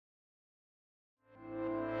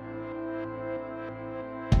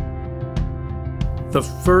The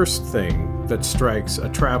first thing that strikes a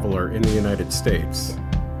traveler in the United States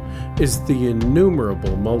is the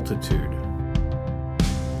innumerable multitude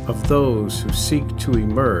of those who seek to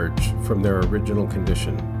emerge from their original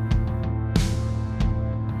condition.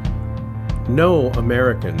 No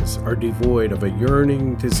Americans are devoid of a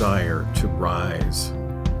yearning desire to rise.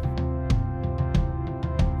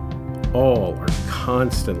 All are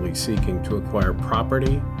constantly seeking to acquire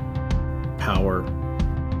property, power,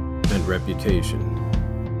 and reputation.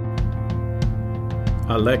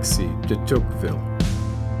 Alexis de Tocqueville.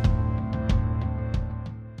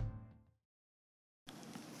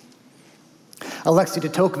 Alexis de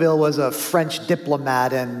Tocqueville was a French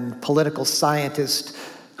diplomat and political scientist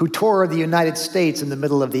who toured the United States in the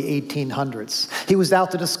middle of the 1800s. He was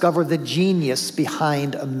out to discover the genius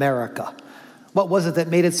behind America. What was it that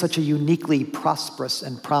made it such a uniquely prosperous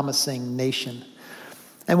and promising nation?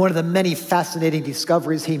 And one of the many fascinating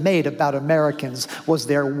discoveries he made about Americans was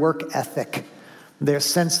their work ethic, their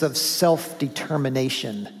sense of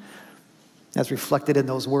self-determination. As reflected in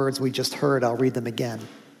those words we just heard, I'll read them again.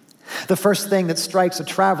 The first thing that strikes a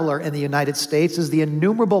traveler in the United States is the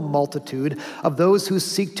innumerable multitude of those who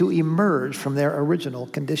seek to emerge from their original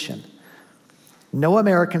condition. No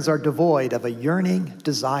Americans are devoid of a yearning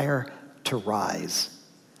desire to rise.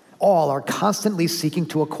 All are constantly seeking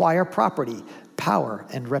to acquire property, power,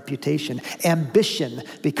 and reputation. Ambition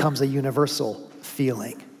becomes a universal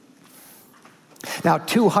feeling. Now,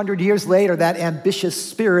 200 years later, that ambitious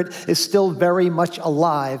spirit is still very much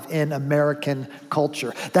alive in American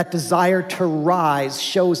culture. That desire to rise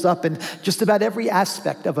shows up in just about every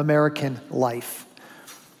aspect of American life.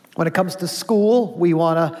 When it comes to school, we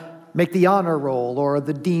want to make the honor roll or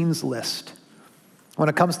the dean's list. When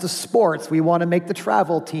it comes to sports, we want to make the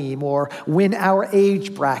travel team or win our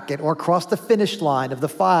age bracket or cross the finish line of the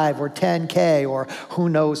 5 or 10K or who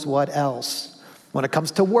knows what else. When it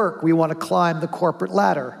comes to work, we want to climb the corporate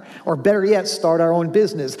ladder, or better yet, start our own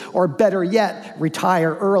business, or better yet,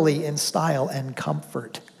 retire early in style and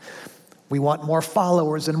comfort. We want more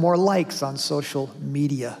followers and more likes on social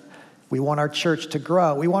media. We want our church to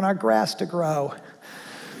grow. We want our grass to grow.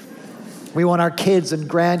 We want our kids and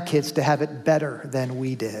grandkids to have it better than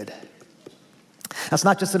we did. That's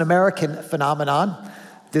not just an American phenomenon.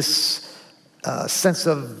 This sense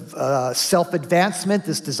of self-advancement,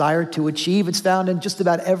 this desire to achieve, it's found in just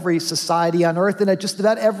about every society on earth and at just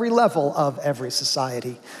about every level of every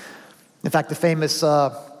society. In fact, the famous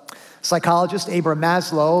psychologist Abraham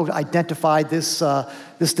Maslow identified this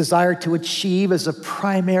desire to achieve as a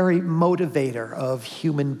primary motivator of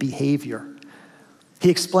human behavior.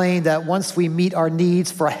 He explained that once we meet our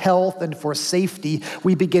needs for health and for safety,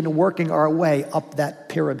 we begin working our way up that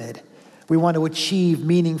pyramid. We want to achieve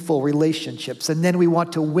meaningful relationships, and then we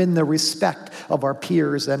want to win the respect of our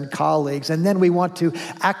peers and colleagues, and then we want to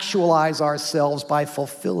actualize ourselves by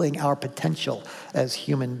fulfilling our potential as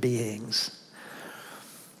human beings.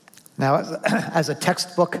 Now, as a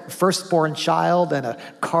textbook firstborn child and a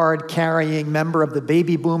card-carrying member of the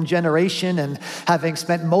baby boom generation, and having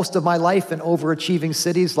spent most of my life in overachieving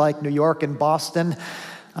cities like New York and Boston,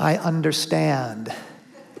 I understand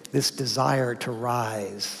this desire to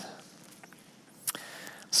rise.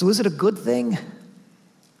 So is it a good thing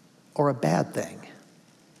or a bad thing?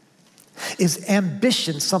 Is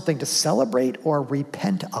ambition something to celebrate or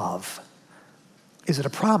repent of? Is it a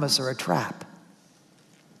promise or a trap?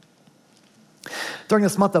 During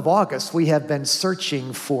this month of August, we have been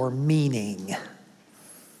searching for meaning.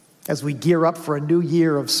 As we gear up for a new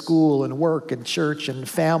year of school and work and church and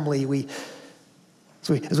family,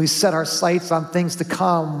 as we set our sights on things to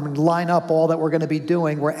come and line up all that we're going to be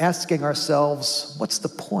doing, we're asking ourselves, what's the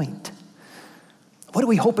point? What are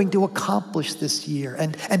we hoping to accomplish this year?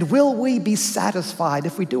 And will we be satisfied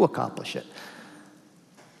if we do accomplish it?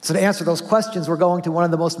 So to answer those questions, we're going to one of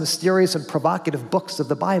the most mysterious and provocative books of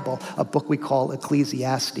the Bible, a book we call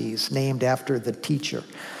Ecclesiastes, named after the teacher.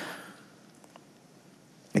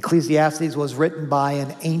 Ecclesiastes was written by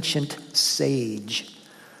an ancient sage,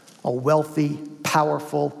 a wealthy,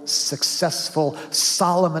 powerful, successful,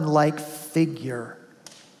 Solomon-like figure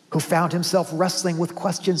who found himself wrestling with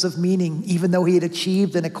questions of meaning, even though he had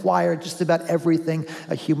achieved and acquired just about everything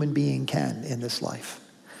a human being can in this life.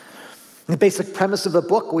 The basic premise of the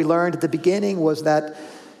book we learned at the beginning was that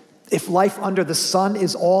if life under the sun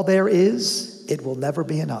is all there is, it will never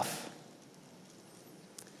be enough.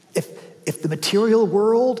 If the material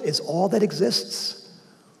world is all that exists,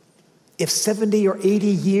 if 70 or 80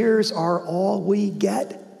 years are all we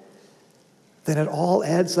get, then it all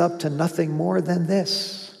adds up to nothing more than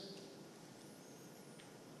this.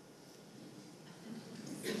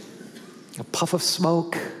 A puff of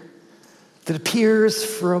smoke, that appears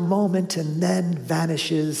for a moment and then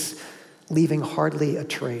vanishes, leaving hardly a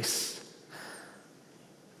trace.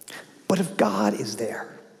 But if God is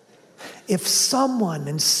there, if someone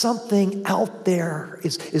and something out there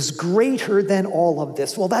is greater than all of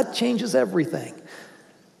this, well, that changes everything.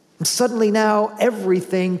 And suddenly now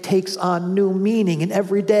everything takes on new meaning, and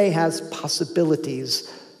every day has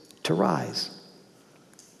possibilities to rise.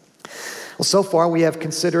 Well, so far we have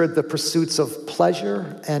considered the pursuits of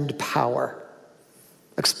pleasure and power,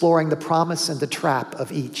 exploring the promise and the trap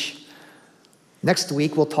of each. Next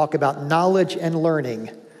week we'll talk about knowledge and learning,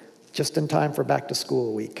 just in time for back to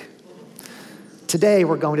school week. Today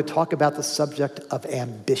we're going to talk about the subject of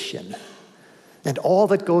ambition and all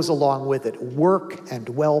that goes along with it, work and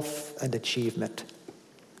wealth and achievement.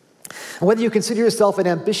 And whether you consider yourself an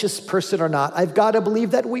ambitious person or not, I've got to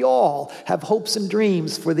believe that we all have hopes and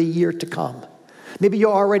dreams for the year to come. Maybe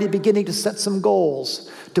you're already beginning to set some goals,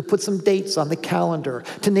 to put some dates on the calendar,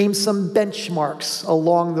 to name some benchmarks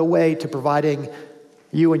along the way to providing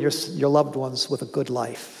you and your loved ones with a good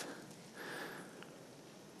life.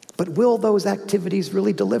 But will those activities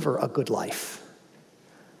really deliver a good life?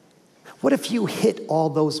 What if you hit all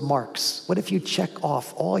those marks? What if you check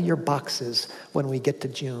off all your boxes when we get to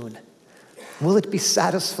June? Will it be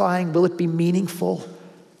satisfying? Will it be meaningful?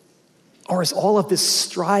 Or is all of this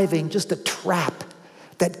striving just a trap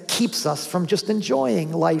that keeps us from just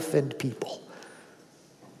enjoying life and people?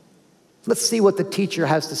 Let's see what the teacher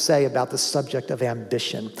has to say about the subject of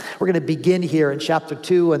ambition. We're going to begin here in chapter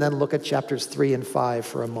 2 and then look at chapters 3 and 5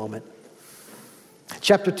 for a moment.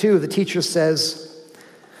 Chapter 2, the teacher says,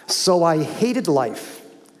 "So I hated life,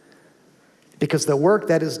 because the work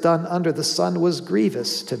that is done under the sun was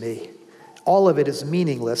grievous to me. All of it is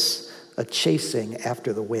meaningless, a chasing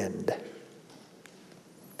after the wind."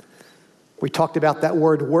 We talked about that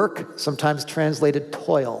word work, sometimes translated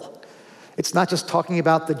toil. It's not just talking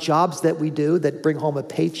about the jobs that we do that bring home a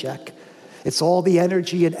paycheck. It's all the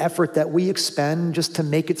energy and effort that we expend just to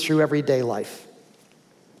make it through everyday life.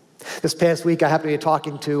 This past week, I happened to be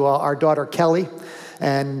talking to our daughter, Kelly,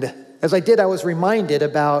 and as I did, I was reminded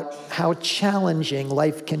about how challenging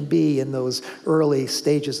life can be in those early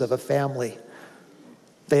stages of a family.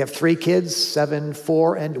 They have 3 kids, 7,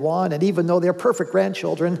 4, and 1, and even though they're perfect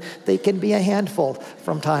grandchildren, they can be a handful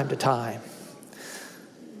from time to time.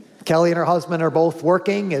 Kelly and her husband are both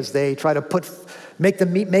working as they try to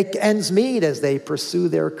make ends meet as they pursue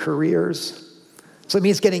their careers. So it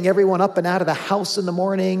means getting everyone up and out of the house in the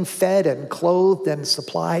morning, fed and clothed and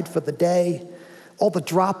supplied for the day. All the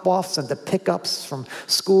drop-offs and the pickups from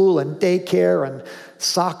school and daycare and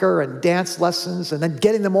soccer and dance lessons, and then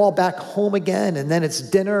getting them all back home again, and then it's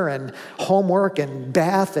dinner and homework and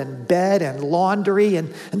bath and bed and laundry,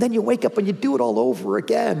 and then you wake up and you do it all over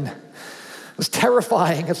again. It was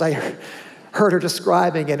terrifying as I heard her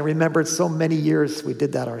describing and remembered so many years we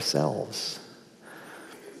did that ourselves.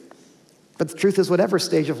 But the truth is, whatever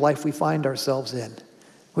stage of life we find ourselves in,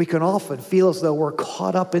 we can often feel as though we're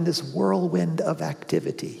caught up in this whirlwind of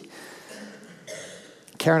activity.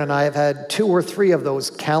 Karen and I have had 2 or 3 of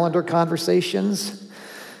those calendar conversations,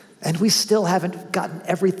 and we still haven't gotten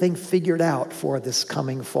everything figured out for this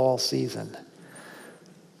coming fall season.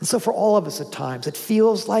 And so for all of us at times, it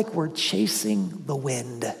feels like we're chasing the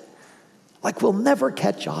wind, like we'll never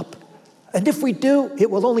catch up. And if we do, it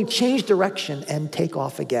will only change direction and take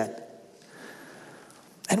off again.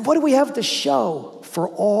 And what do we have to show for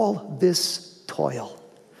all this toil?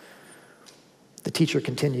 The teacher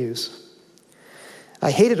continues, "I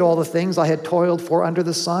hated all the things I had toiled for under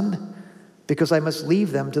the sun, because I must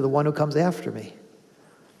leave them to the one who comes after me.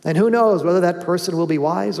 And who knows whether that person will be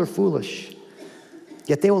wise or foolish.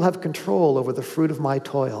 Yet they will have control over the fruit of my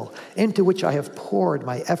toil, into which I have poured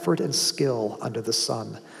my effort and skill under the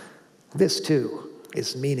sun. This too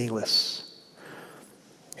is meaningless."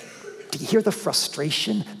 Do you hear the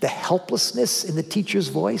frustration, the helplessness in the teacher's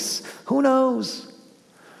voice? Who knows?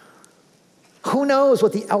 Who knows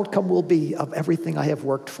what the outcome will be of everything I have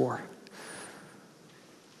worked for?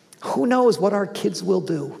 Who knows what our kids will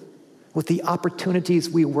do with the opportunities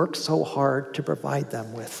we work so hard to provide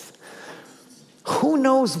them with? Who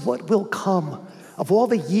knows what will come of all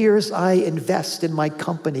the years I invest in my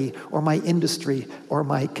company or my industry or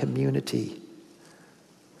my community?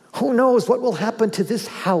 Who knows what will happen to this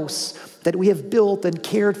house that we have built and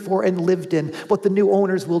cared for and lived in, what the new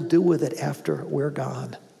owners will do with it after we're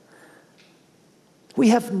gone? We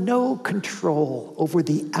have no control over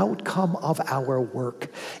the outcome of our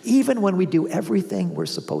work, even when we do everything we're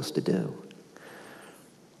supposed to do.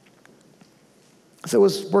 As I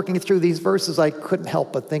was working through these verses, I couldn't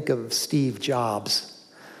help but think of Steve Jobs.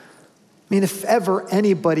 I mean, if ever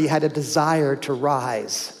anybody had a desire to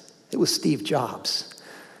rise, it was Steve Jobs.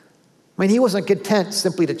 I mean, he wasn't content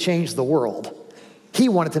simply to change the world. He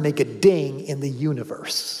wanted to make a ding in the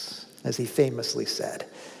universe, as he famously said.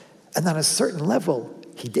 And on a certain level,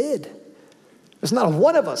 he did. There's not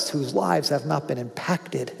one of us whose lives have not been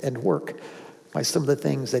impacted and work by some of the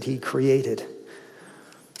things that he created.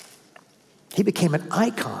 He became an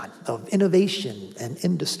icon of innovation and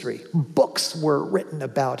industry. Books were written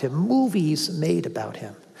about him, movies made about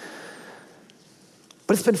him.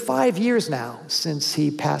 But it's been 5 years now since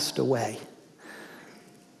he passed away.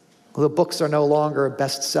 The books are no longer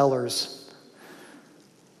bestsellers.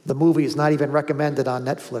 The movie is not even recommended on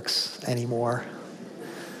Netflix anymore.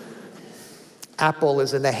 Apple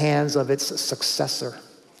is in the hands of its successor.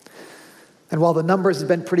 And while the numbers have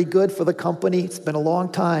been pretty good for the company, it's been a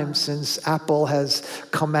long time since Apple has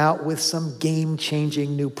come out with some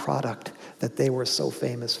game-changing new product that they were so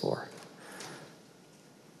famous for.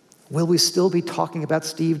 Will we still be talking about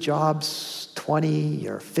Steve Jobs 20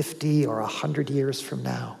 or 50 or 100 years from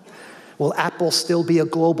now? Will Apple still be a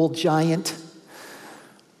global giant?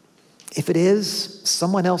 If it is,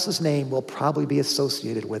 someone else's name will probably be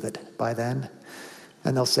associated with it by then.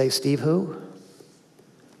 And they'll say, Steve who?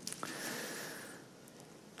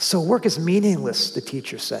 So work is meaningless, the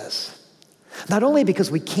teacher says. Not only because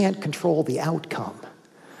we can't control the outcome,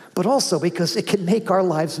 but also because it can make our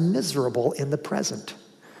lives miserable in the present.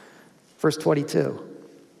 Verse 22.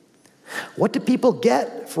 What do people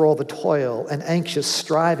get for all the toil and anxious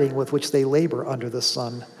striving with which they labor under the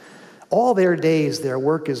sun? All their days their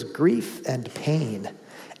work is grief and pain.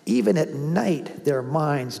 Even at night their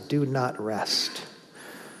minds do not rest.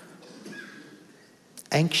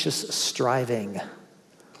 Anxious striving,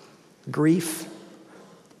 grief,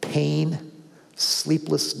 pain,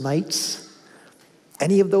 sleepless nights.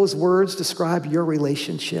 Any of those words describe your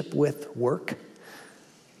relationship with work?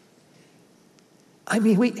 I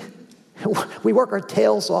mean, we work our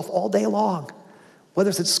tails off all day long, whether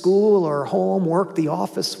it's at school or home, work, the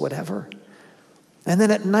office, whatever. And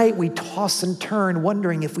then at night we toss and turn,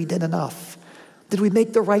 wondering if we did enough. Did we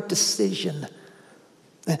make the right decision?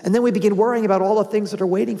 And then we begin worrying about all the things that are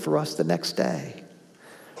waiting for us the next day.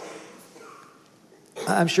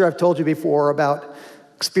 I'm sure I've told you before about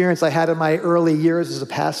experience I had in my early years as a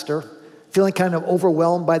pastor, feeling kind of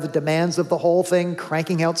overwhelmed by the demands of the whole thing,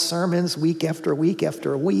 cranking out sermons week after week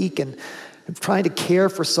after week, and trying to care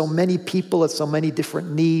for so many people with so many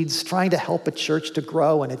different needs, trying to help a church to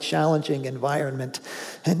grow in a challenging environment.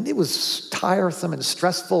 And it was tiresome and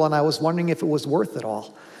stressful, and I was wondering if it was worth it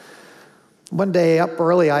all. One day up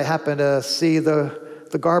early, I happened to see the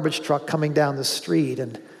garbage truck coming down the street,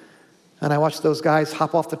 and I watched those guys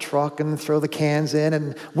hop off the truck and throw the cans in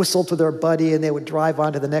and whistle to their buddy, and they would drive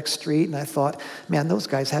on to the next street, and I thought, man, those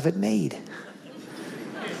guys have it made.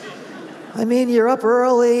 I mean, you're up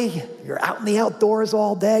early, you're out in the outdoors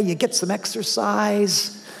all day, you get some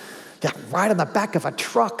exercise, you ride on the back of a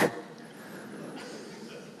truck.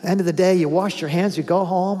 End of the day, you wash your hands, you go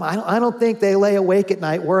home. I don't think they lay awake at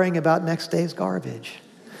night worrying about next day's garbage.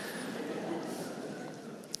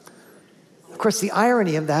 Of course, the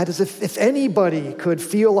irony of that is if anybody could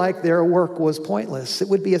feel like their work was pointless, it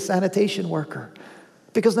would be a sanitation worker.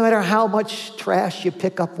 Because no matter how much trash you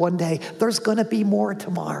pick up one day, there's going to be more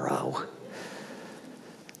tomorrow.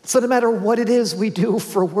 So no matter what it is we do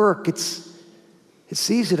for work, it's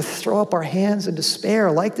easy to throw up our hands in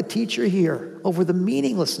despair, like the teacher here, over the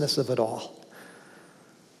meaninglessness of it all.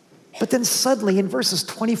 But then suddenly in verses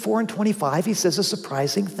 24 and 25, he says a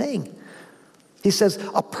surprising thing. He says,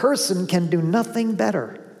 a person can do nothing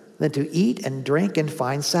better than to eat and drink and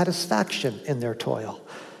find satisfaction in their toil.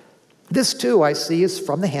 This too, I see, is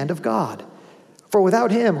from the hand of God. For without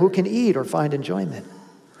him, who can eat or find enjoyment?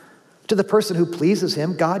 To the person who pleases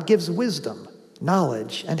him, God gives wisdom,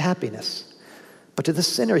 knowledge, and happiness. But to the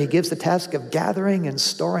sinner, he gives the task of gathering and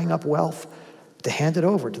storing up wealth to hand it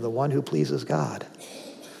over to the one who pleases God.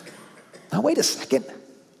 Now, wait a second.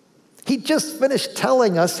 He just finished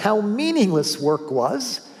telling us how meaningless work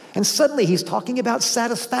was, and suddenly he's talking about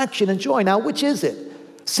satisfaction and joy. Now, which is it?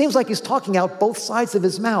 Seems like he's talking out both sides of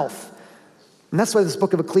his mouth. And that's why this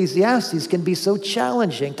book of Ecclesiastes can be so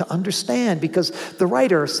challenging to understand, because the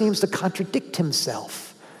writer seems to contradict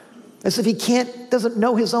himself, as if he doesn't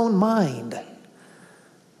know his own mind.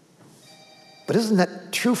 But isn't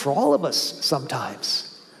that true for all of us sometimes?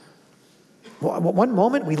 One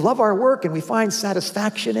moment we love our work and we find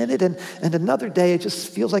satisfaction in it, and another day it just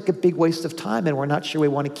feels like a big waste of time and we're not sure we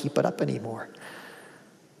want to keep it up anymore.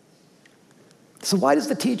 So why does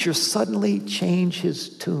the teacher suddenly change his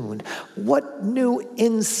tune? What new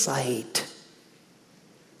insight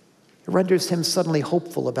renders him suddenly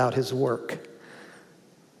hopeful about his work.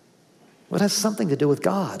 Well, it has something to do with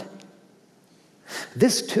God.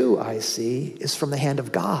 This too, I see, is from the hand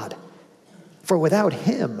of God. For without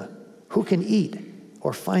him, who can eat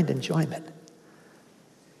or find enjoyment?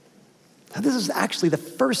 Now, this is actually the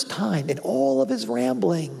first time in all of his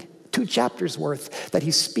rambling, 2 chapters worth, that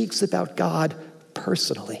he speaks about God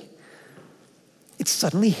personally. It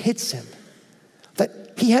suddenly hits him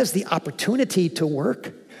that he has the opportunity to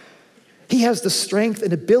work. He has the strength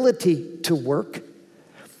and ability to work.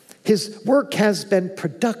 His work has been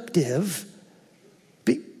productive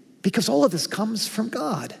because all of this comes from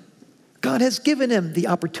God. God has given him the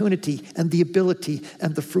opportunity and the ability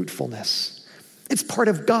and the fruitfulness. It's part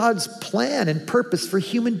of God's plan and purpose for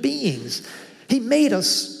human beings. He made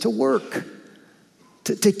us to work,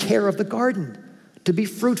 to take care of the garden, to be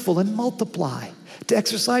fruitful and multiply, to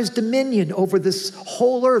exercise dominion over this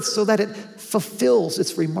whole earth so that it fulfills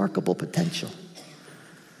its remarkable potential.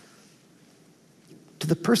 To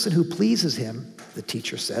the person who pleases him, the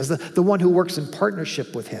teacher says, the one who works in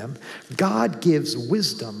partnership with him, God gives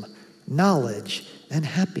wisdom, knowledge, and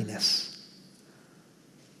happiness.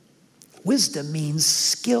 Wisdom means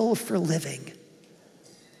skill for living.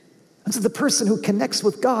 And so the person who connects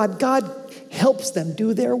with God, God helps them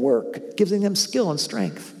do their work, giving them skill and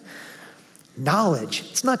strength. Knowledge,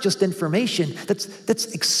 it's not just information, that's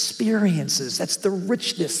experiences. That's the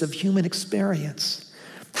richness of human experience.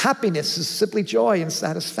 Happiness is simply joy and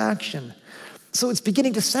satisfaction. So it's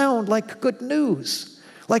beginning to sound like good news.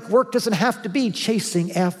 Like work doesn't have to be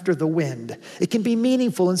chasing after the wind. It can be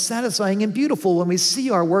meaningful and satisfying and beautiful when we see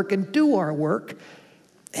our work and do our work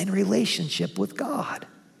in relationship with God.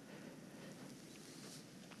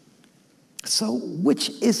 So which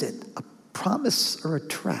is it, a promise or a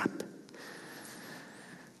trap?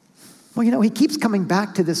 Well, he keeps coming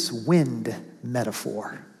back to this wind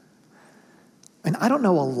metaphor. And I don't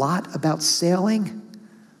know a lot about sailing,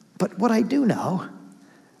 but what I do know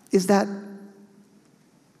is that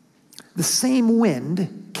the same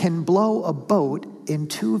wind can blow a boat in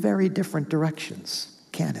 2 very different directions,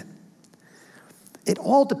 can it? It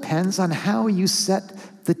all depends on how you set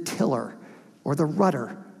the tiller or the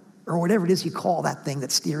rudder or whatever it is you call that thing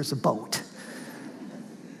that steers a boat.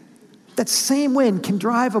 That same wind can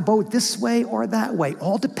drive a boat this way or that way,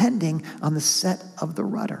 all depending on the set of the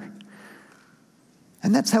rudder.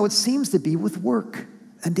 And that's how it seems to be with work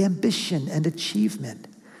and ambition and achievement.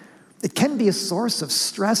 It can be a source of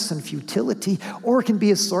stress and futility, or it can be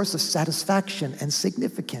a source of satisfaction and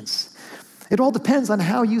significance. It all depends on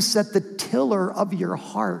how you set the tiller of your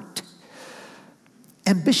heart.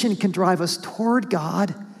 Ambition can drive us toward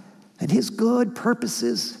God and his good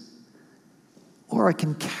purposes, or it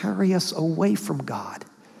can carry us away from God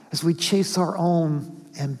as we chase our own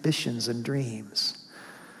ambitions and dreams.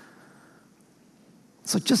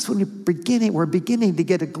 So just when we're beginning to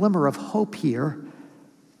get a glimmer of hope here,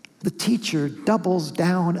 the teacher doubles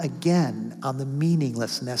down again on the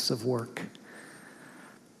meaninglessness of work.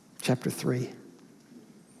 Chapter 3.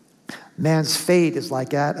 Man's fate is like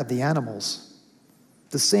that of the animals.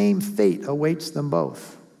 The same fate awaits them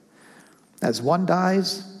both. As one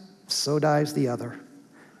dies, so dies the other.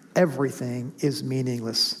 Everything is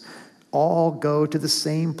meaningless. All go to the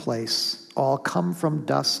same place. All come from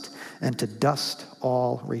dust, and to dust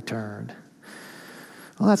all return.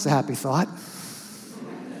 Well, that's a happy thought.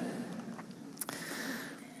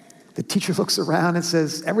 The teacher looks around and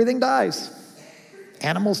says, everything dies.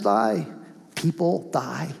 Animals die. People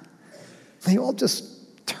die. They all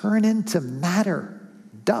just turn into matter,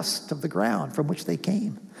 dust of the ground from which they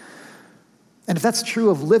came. And if that's true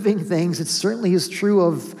of living things, it certainly is true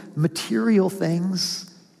of material things.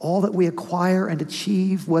 All that we acquire and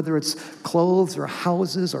achieve, whether it's clothes or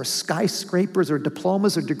houses or skyscrapers or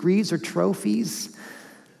diplomas or degrees or trophies,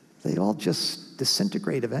 they all just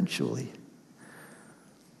disintegrate eventually.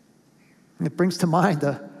 And it brings to mind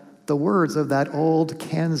the words of that old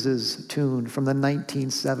Kansas tune from the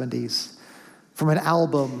 1970s, from an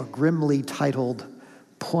album grimly titled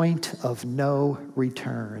Point of No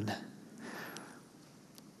Return.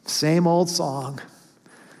 Same old song.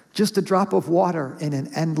 Just a drop of water in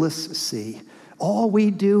an endless sea. All we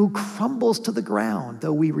do crumbles to the ground,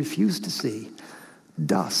 though we refuse to see.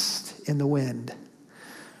 Dust in the wind.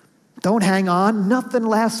 Don't hang on. Nothing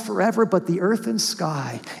lasts forever but the earth and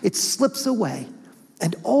sky. It slips away,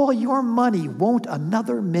 and all your money won't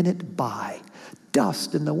another minute buy.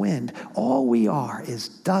 Dust in the wind. All we are is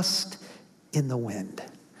dust in the wind.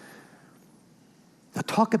 Now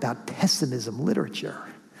talk about pessimism literature.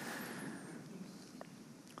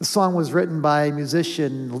 The song was written by a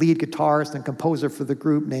musician, lead guitarist, and composer for the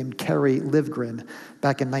group named Kerry Livgren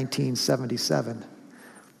back in 1977.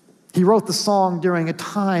 He wrote the song during a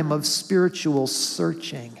time of spiritual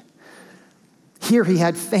searching. Here he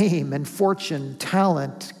had fame and fortune,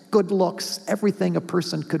 talent, good looks, everything a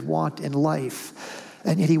person could want in life,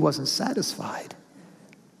 and yet he wasn't satisfied.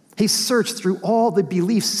 He searched through all the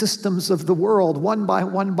belief systems of the world, one by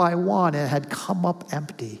one, and had come up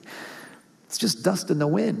empty. It's just dust in the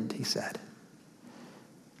wind, he said.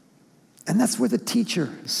 And that's where the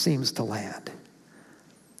teacher seems to land.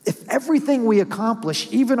 If everything we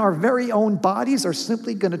accomplish, even our very own bodies, are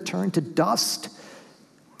simply going to turn to dust,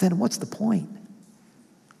 then what's the point?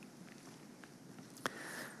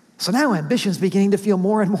 So now ambition is beginning to feel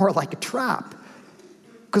more and more like a trap.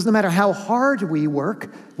 Because no matter how hard we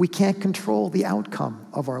work, we can't control the outcome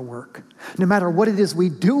of our work. No matter what it is we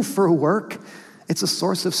do for work, it's a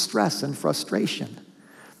source of stress and frustration.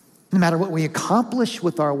 No matter what we accomplish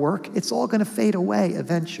with our work, it's all going to fade away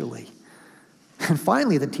eventually. And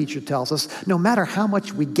finally, the teacher tells us, no matter how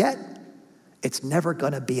much we get, it's never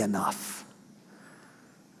going to be enough.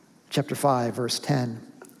 Chapter 5, verse 10.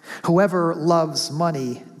 Whoever loves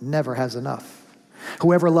money never has enough.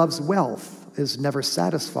 Whoever loves wealth is never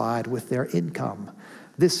satisfied with their income.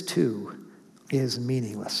 This too is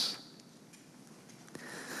meaningless.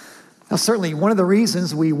 Now, certainly one of the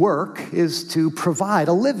reasons we work is to provide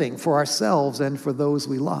a living for ourselves and for those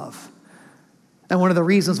we love. And one of the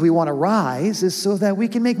reasons we want to rise is so that we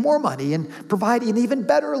can make more money and provide an even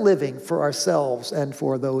better living for ourselves and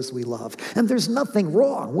for those we love. And there's nothing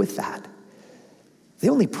wrong with that. The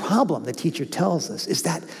only problem, the teacher tells us, is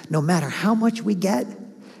that no matter how much we get,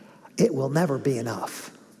 it will never be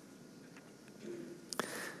enough.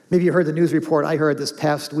 Maybe you heard the news report I heard this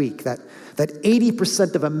past week that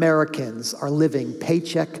 80% of Americans are living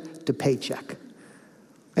paycheck to paycheck.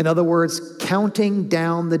 In other words, counting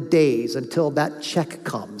down the days until that check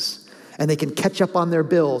comes and they can catch up on their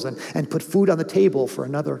bills and put food on the table for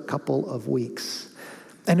another couple of weeks.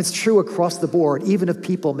 And it's true across the board, even of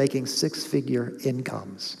people making six-figure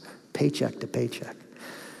incomes, paycheck to paycheck.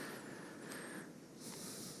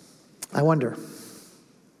 I wonder,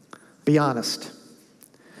 be honest,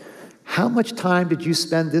 how much time did you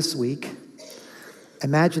spend this week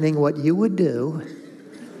imagining what you would do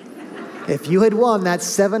if you had won that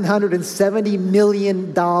 $770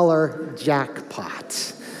 million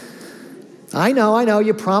jackpot? I know,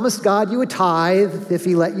 you promised God you would tithe if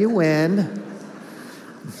he let you win.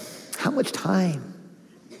 How much time?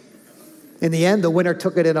 In the end, the winner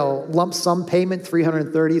took it in a lump sum payment,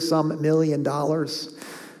 $330-some million.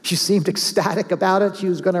 She seemed ecstatic about it. She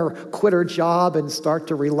was going to quit her job and start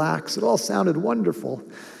to relax. It all sounded wonderful.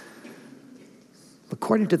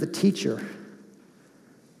 According to the teacher,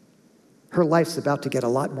 her life's about to get a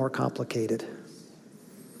lot more complicated.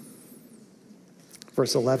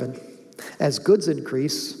 Verse 11, as goods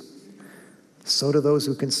increase, so do those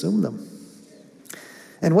who consume them.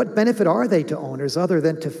 And what benefit are they to owners other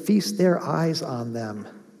than to feast their eyes on them?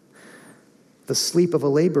 The sleep of a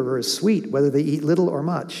laborer is sweet, whether they eat little or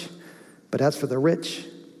much. But as for the rich,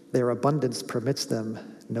 their abundance permits them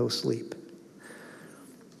no sleep.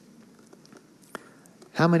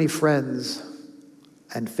 How many friends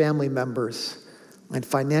and family members and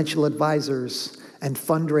financial advisors and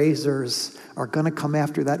fundraisers are going to come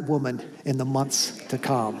after that woman in the months to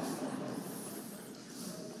come?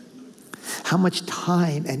 How much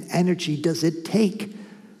time and energy does it take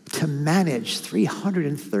to manage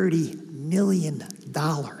 $330 million?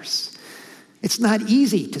 It's not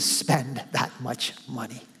easy to spend that much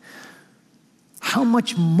money. How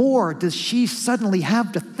much more does she suddenly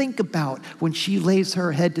have to think about when she lays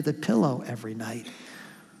her head to the pillow every night?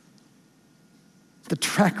 The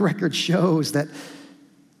track record shows that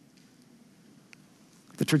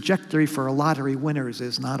the trajectory for lottery winners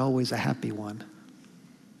is not always a happy one.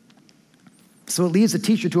 So it leads the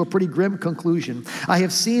teacher to a pretty grim conclusion. I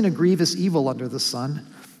have seen a grievous evil under the sun.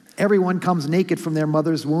 Everyone comes naked from their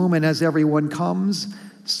mother's womb, and as everyone comes,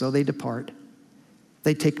 so they depart.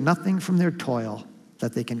 They take nothing from their toil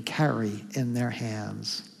that they can carry in their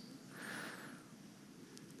hands.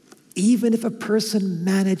 Even if a person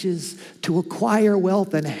manages to acquire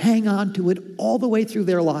wealth and hang on to it all the way through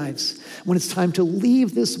their lives, when it's time to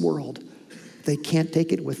leave this world, they can't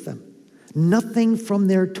take it with them. Nothing from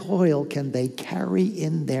their toil can they carry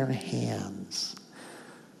in their hands.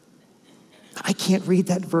 I can't read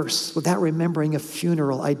that verse without remembering a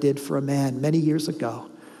funeral I did for a man many years ago.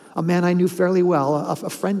 A man I knew fairly well, a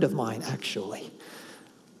friend of mine, actually.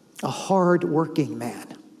 A hard-working man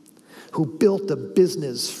who built a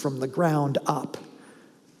business from the ground up.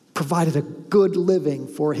 provided a good living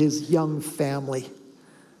for his young family,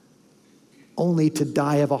 only to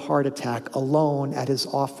die of a heart attack alone at his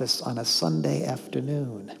office on a Sunday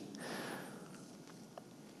afternoon.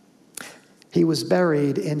 He was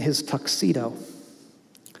buried in his tuxedo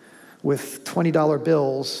with $20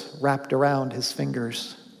 bills wrapped around his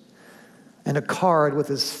fingers and a card with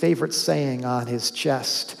his favorite saying on his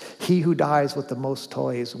chest, "He who dies with the most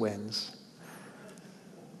toys wins."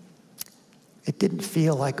 It didn't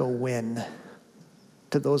feel like a win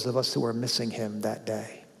to those of us who were missing him that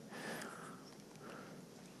day.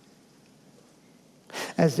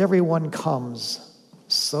 As everyone comes,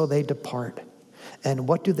 so they depart. And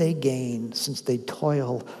what do they gain since they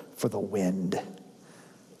toil for the wind?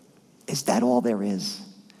 Is that all there is?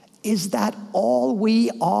 Is that all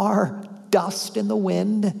we are? Dust in the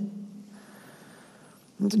wind?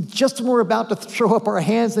 Just when we're about to throw up our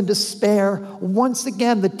hands in despair, once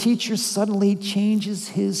again the teacher suddenly changes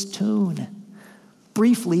his tune.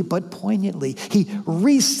 Briefly but poignantly, he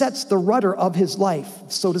resets the rudder of his life,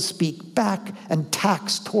 so to speak, back and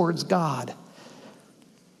tacks towards God.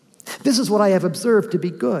 "This is what I have observed to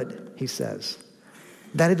be good," he says,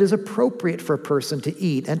 "that it is appropriate for a person to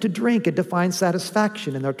eat and to drink and to find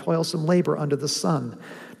satisfaction in their toilsome labor under the sun,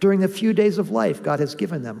 during the few days of life God has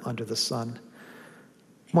given them under the sun.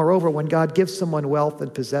 Moreover, when God gives someone wealth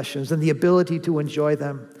and possessions and the ability to enjoy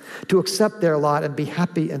them, to accept their lot and be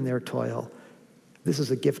happy in their toil, this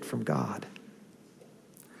is a gift from God."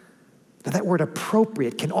 Now that word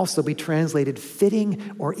appropriate can also be translated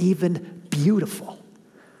fitting or even beautiful.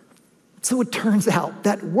 So it turns out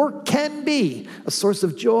that work can be a source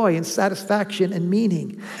of joy and satisfaction and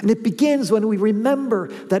meaning. And it begins when we remember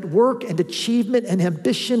that work and achievement and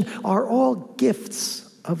ambition are all gifts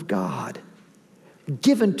of God,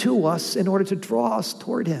 given to us in order to draw us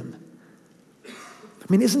toward him. I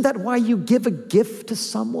mean, isn't that why you give a gift to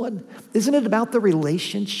someone? Isn't it about the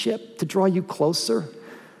relationship to draw you closer?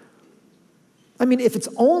 I mean, if it's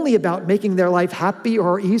only about making their life happy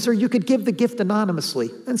or easier, you could give the gift anonymously,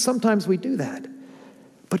 and sometimes we do that.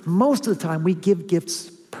 But most of the time, we give gifts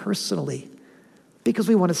personally because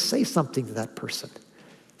we want to say something to that person.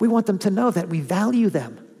 We want them to know that we value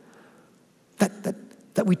them,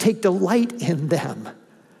 that we take delight in them,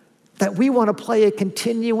 that we want to play a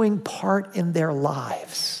continuing part in their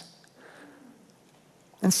lives.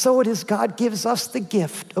 And so it is God gives us the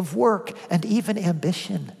gift of work and even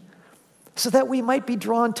ambition, so that we might be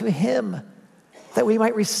drawn to him, that we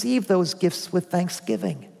might receive those gifts with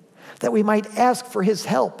thanksgiving, that we might ask for his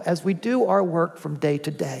help as we do our work from day to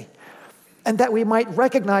day, and that we might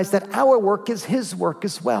recognize that our work is his work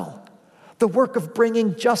as well, the work of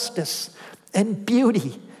bringing justice and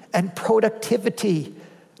beauty and productivity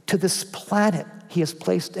to this planet he has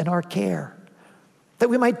placed in our care, that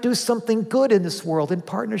we might do something good in this world in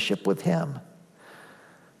partnership with him.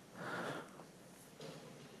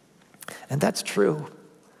 And that's true.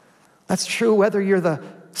 That's true whether you're the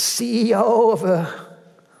CEO of an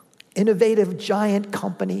innovative giant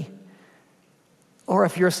company, or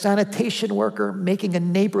if you're a sanitation worker making a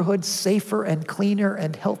neighborhood safer and cleaner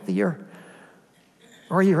and healthier,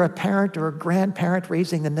 or you're a parent or a grandparent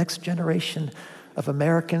raising the next generation of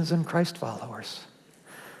Americans and Christ followers.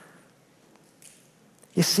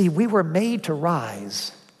 You see, we were made to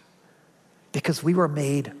rise because we were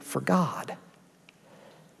made for God.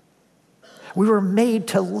 We were made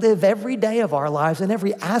to live every day of our lives and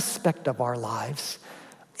every aspect of our lives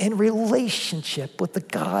in relationship with the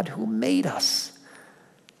God who made us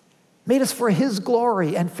for his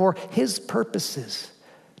glory and for his purposes,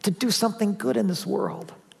 to do something good in this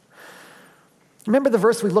world. Remember the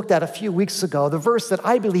verse we looked at a few weeks ago, the verse that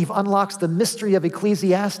I believe unlocks the mystery of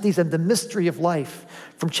Ecclesiastes and the mystery of life,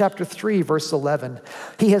 from chapter 3, verse 11.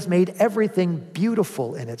 He has made everything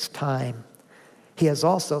beautiful in its time. He has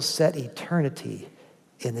also set eternity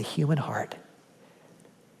in the human heart.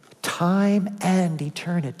 Time and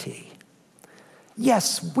eternity.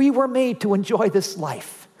 Yes, we were made to enjoy this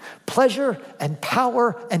life. Pleasure and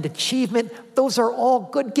power and achievement, those are all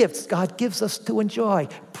good gifts God gives us to enjoy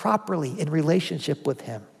properly in relationship with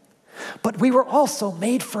him. But we were also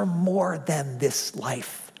made for more than this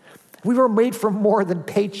life. We were made for more than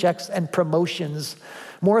paychecks and promotions,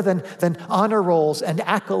 more than honor rolls and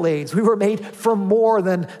accolades. We were made for more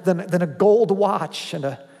than a gold watch and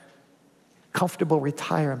a comfortable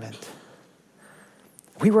retirement.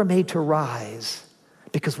 We were made to rise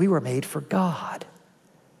because we were made for God,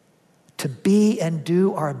 to be and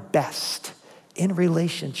do our best in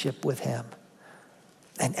relationship with him.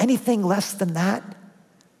 And anything less than that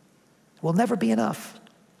will never be enough.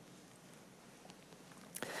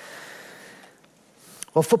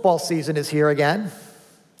 Well, football season is here again.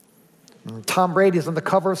 Tom Brady's on the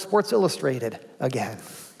cover of Sports Illustrated again.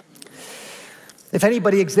 If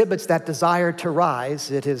anybody exhibits that desire to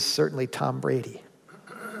rise, it is certainly Tom Brady.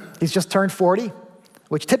 He's just turned 40,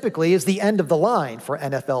 which typically is the end of the line for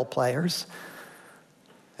NFL players,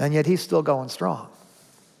 and yet he's still going strong.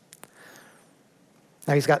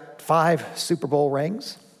 Now, he's got 5 Super Bowl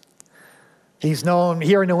rings. He's known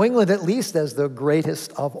here in New England, at least, as the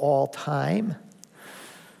greatest of all time.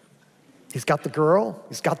 He's got the girl.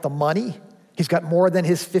 He's got the money. He's got more than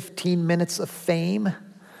his 15 minutes of fame.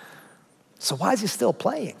 So why is he still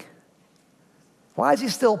playing? Why is he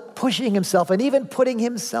still pushing himself and even putting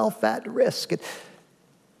himself at risk? It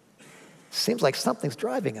seems like something's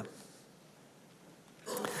driving him.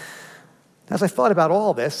 As I thought about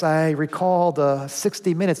all this, I recalled a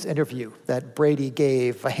 60 Minutes interview that Brady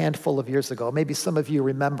gave a handful of years ago. Maybe some of you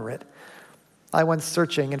remember it. I went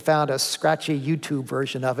searching and found a scratchy YouTube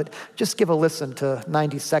version of it. Just give a listen to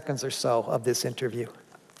 90 seconds or so of this interview.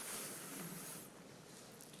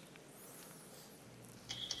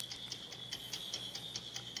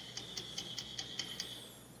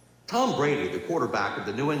 Tom Brady, the quarterback of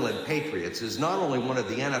the New England Patriots, is not only one of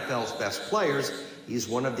the NFL's best players, he's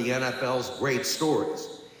one of the NFL's great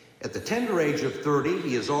stories. At the tender age of 30,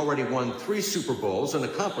 he has already won 3 Super Bowls, an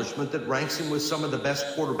accomplishment that ranks him with some of the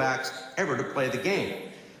best quarterbacks ever to play the game.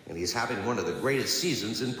 And he's having one of the greatest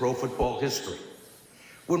seasons in pro football history.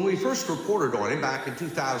 When we first reported on him back in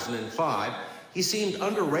 2005, he seemed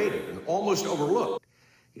underrated and almost overlooked.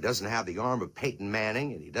 He doesn't have the arm of Peyton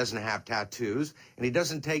Manning, and he doesn't have tattoos, and he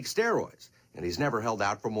doesn't take steroids, and he's never held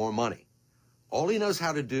out for more money. All he knows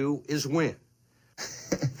how to do is win.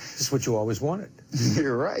 This is what you always wanted.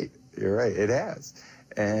 You're right. You're right. It has.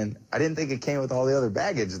 And I didn't think it came with all the other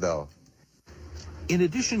baggage, though. In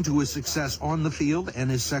addition to his success on the field and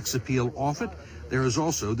his sex appeal off it, there is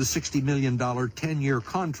also the $60 million 10-year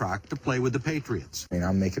contract to play with the Patriots. I mean,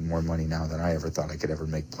 I'm making more money now than I ever thought I could ever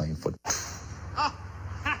make playing football.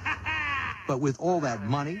 But with all that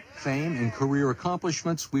money, fame, and career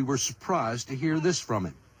accomplishments, we were surprised to hear this from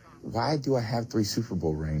him. Why do I have 3 Super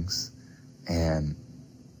Bowl rings and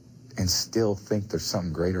still think there's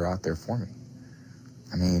something greater out there for me?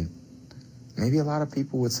 I mean, maybe a lot of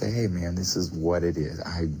people would say, hey, man, this is what it is.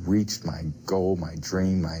 I reached my goal, my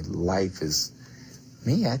dream, my life is...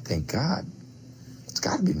 Me, I think, God, it's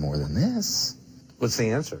got to be more than this. What's the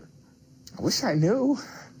answer? I wish I knew.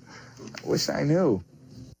 I wish I knew.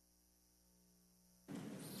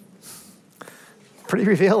 Pretty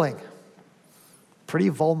revealing. Pretty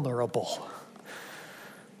vulnerable.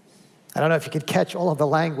 I don't know if you could catch all of the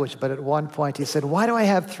language, but at one point he said, why do I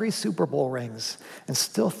have 3 Super Bowl rings and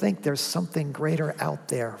still think there's something greater out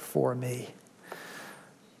there for me?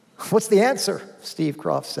 What's the answer? Steve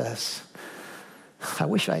Kroft says. I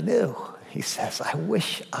wish I knew, he says. I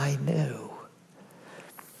wish I knew.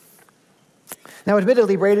 Now,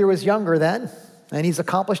 admittedly, Brady was younger then, and he's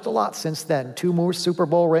accomplished a lot since then. 2 more Super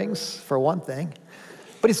Bowl rings, for one thing.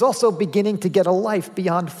 But he's also beginning to get a life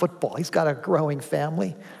beyond football. He's got a growing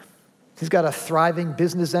family. He's got a thriving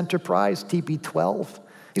business enterprise, TB12.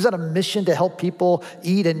 He's on a mission to help people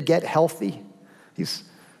eat and get healthy. He's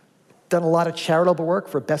done a lot of charitable work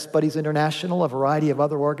for Best Buddies International, a variety of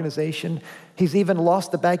other organizations. He's even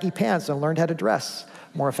lost the baggy pants and learned how to dress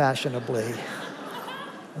more fashionably.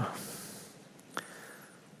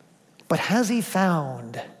 But has he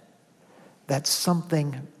found that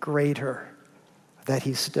something greater that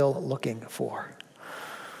he's still looking for?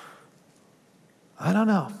 I don't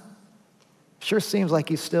know. Sure seems like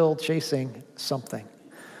he's still chasing something.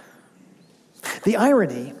 The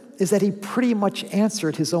irony is that he pretty much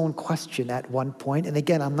answered his own question at one point. And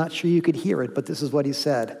again, I'm not sure you could hear it, but this is what he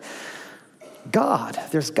said. God,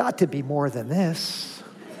 there's got to be more than this.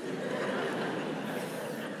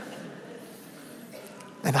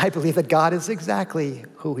 And I believe that God is exactly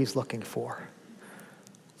who he's looking for.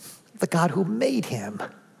 The God who made him,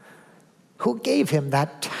 who gave him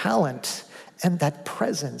that talent and that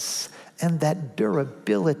presence and that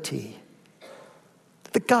durability.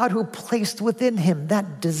 The God who placed within him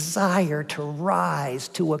that desire to rise,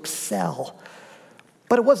 to excel.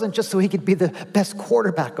 But it wasn't just so he could be the best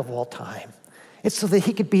quarterback of all time. It's so that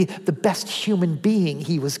he could be the best human being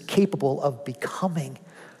he was capable of becoming,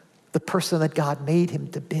 the person that God made him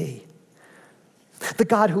to be. The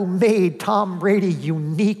God who made Tom Brady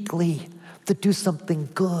uniquely to do something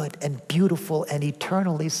good and beautiful and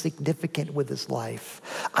eternally significant with his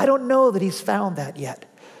life. I don't know that he's found that yet.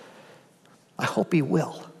 I hope he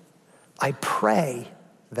will. I pray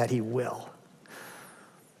that he will.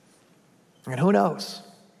 And who knows?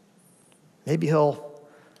 Maybe he'll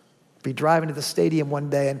Be driving to the stadium one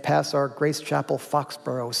day and pass our Grace Chapel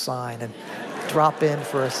Foxborough sign and drop in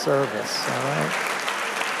for a service, all right?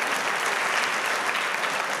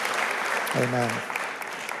 Amen.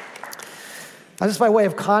 Now, just by way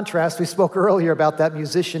of contrast, we spoke earlier about that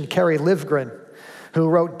musician, Kerry Livgren, who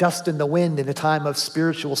wrote Dust in the Wind in a time of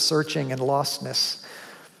spiritual searching and lostness.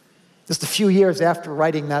 Just a few years after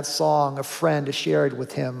writing that song, a friend shared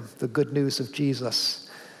with him the good news of Jesus,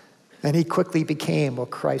 and he quickly became a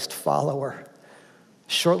Christ follower.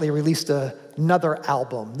 Shortly released another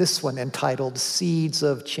album, this one entitled Seeds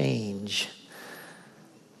of Change.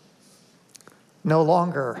 No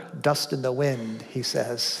longer dust in the wind, he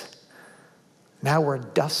says. Now we're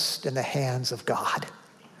dust in the hands of God.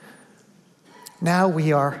 Now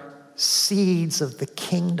we are seeds of the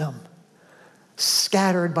kingdom,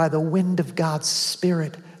 scattered by the wind of God's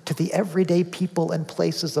Spirit to the everyday people and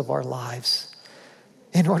places of our lives,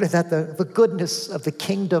 in order that the goodness of the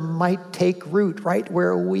kingdom might take root right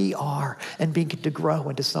where we are and begin to grow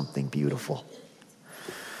into something beautiful.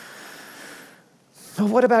 But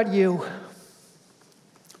what about you?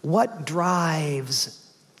 What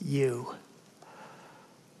drives you?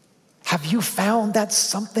 Have you found that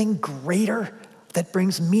something greater that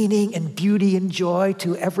brings meaning and beauty and joy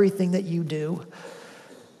to everything that you do?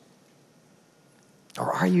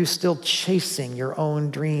 Or are you still chasing your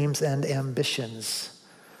own dreams and ambitions,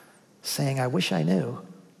 saying, I wish I knew?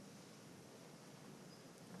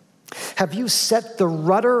 Have you set the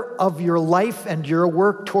rudder of your life and your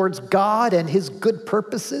work towards God and His good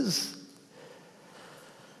purposes?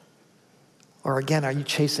 Or again, are you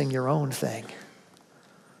chasing your own thing,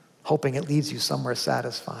 hoping it leads you somewhere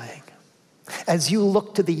satisfying? As you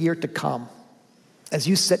look to the year to come, as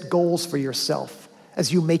you set goals for yourself,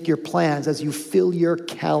 as you make your plans, as you fill your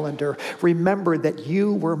calendar, remember that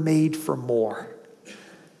you were made for more.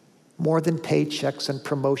 More than paychecks and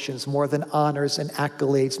promotions, more than honors and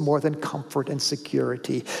accolades, more than comfort and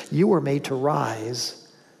security. You were made to rise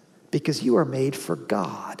because you are made for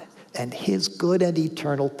God and His good and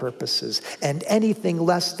eternal purposes. And anything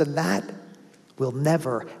less than that will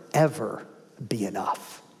never, ever be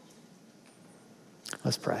enough.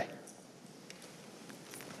 Let's pray.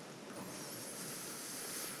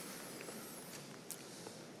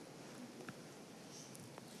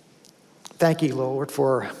 Thank you, Lord,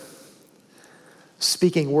 for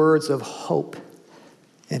speaking words of hope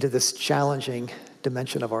into this challenging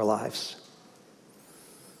dimension of our lives.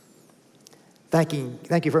 Thank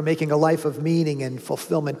you for making a life of meaning and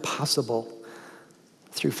fulfillment possible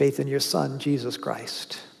through faith in your Son, Jesus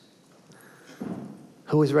Christ,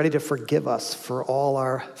 who is ready to forgive us for all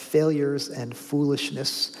our failures and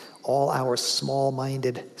foolishness, all our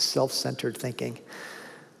small-minded, self-centered thinking,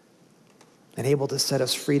 and able to set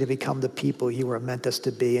us free to become the people you were meant us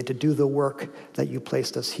to be and to do the work that you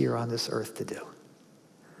placed us here on this earth to do.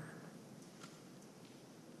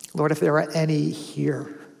 Lord, if there are any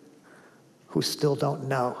here who still don't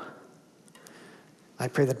know, I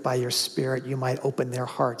pray that by your Spirit you might open their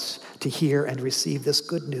hearts to hear and receive this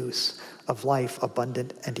good news of life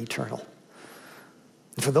abundant and eternal.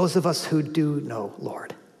 And for those of us who do know,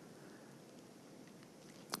 Lord,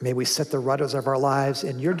 may we set the rudders of our lives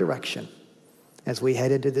in your direction as we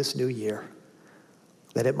head into this new year,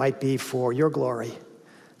 that it might be for your glory,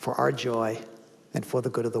 for our joy, and for the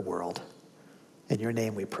good of the world. In your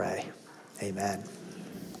name we pray. Amen.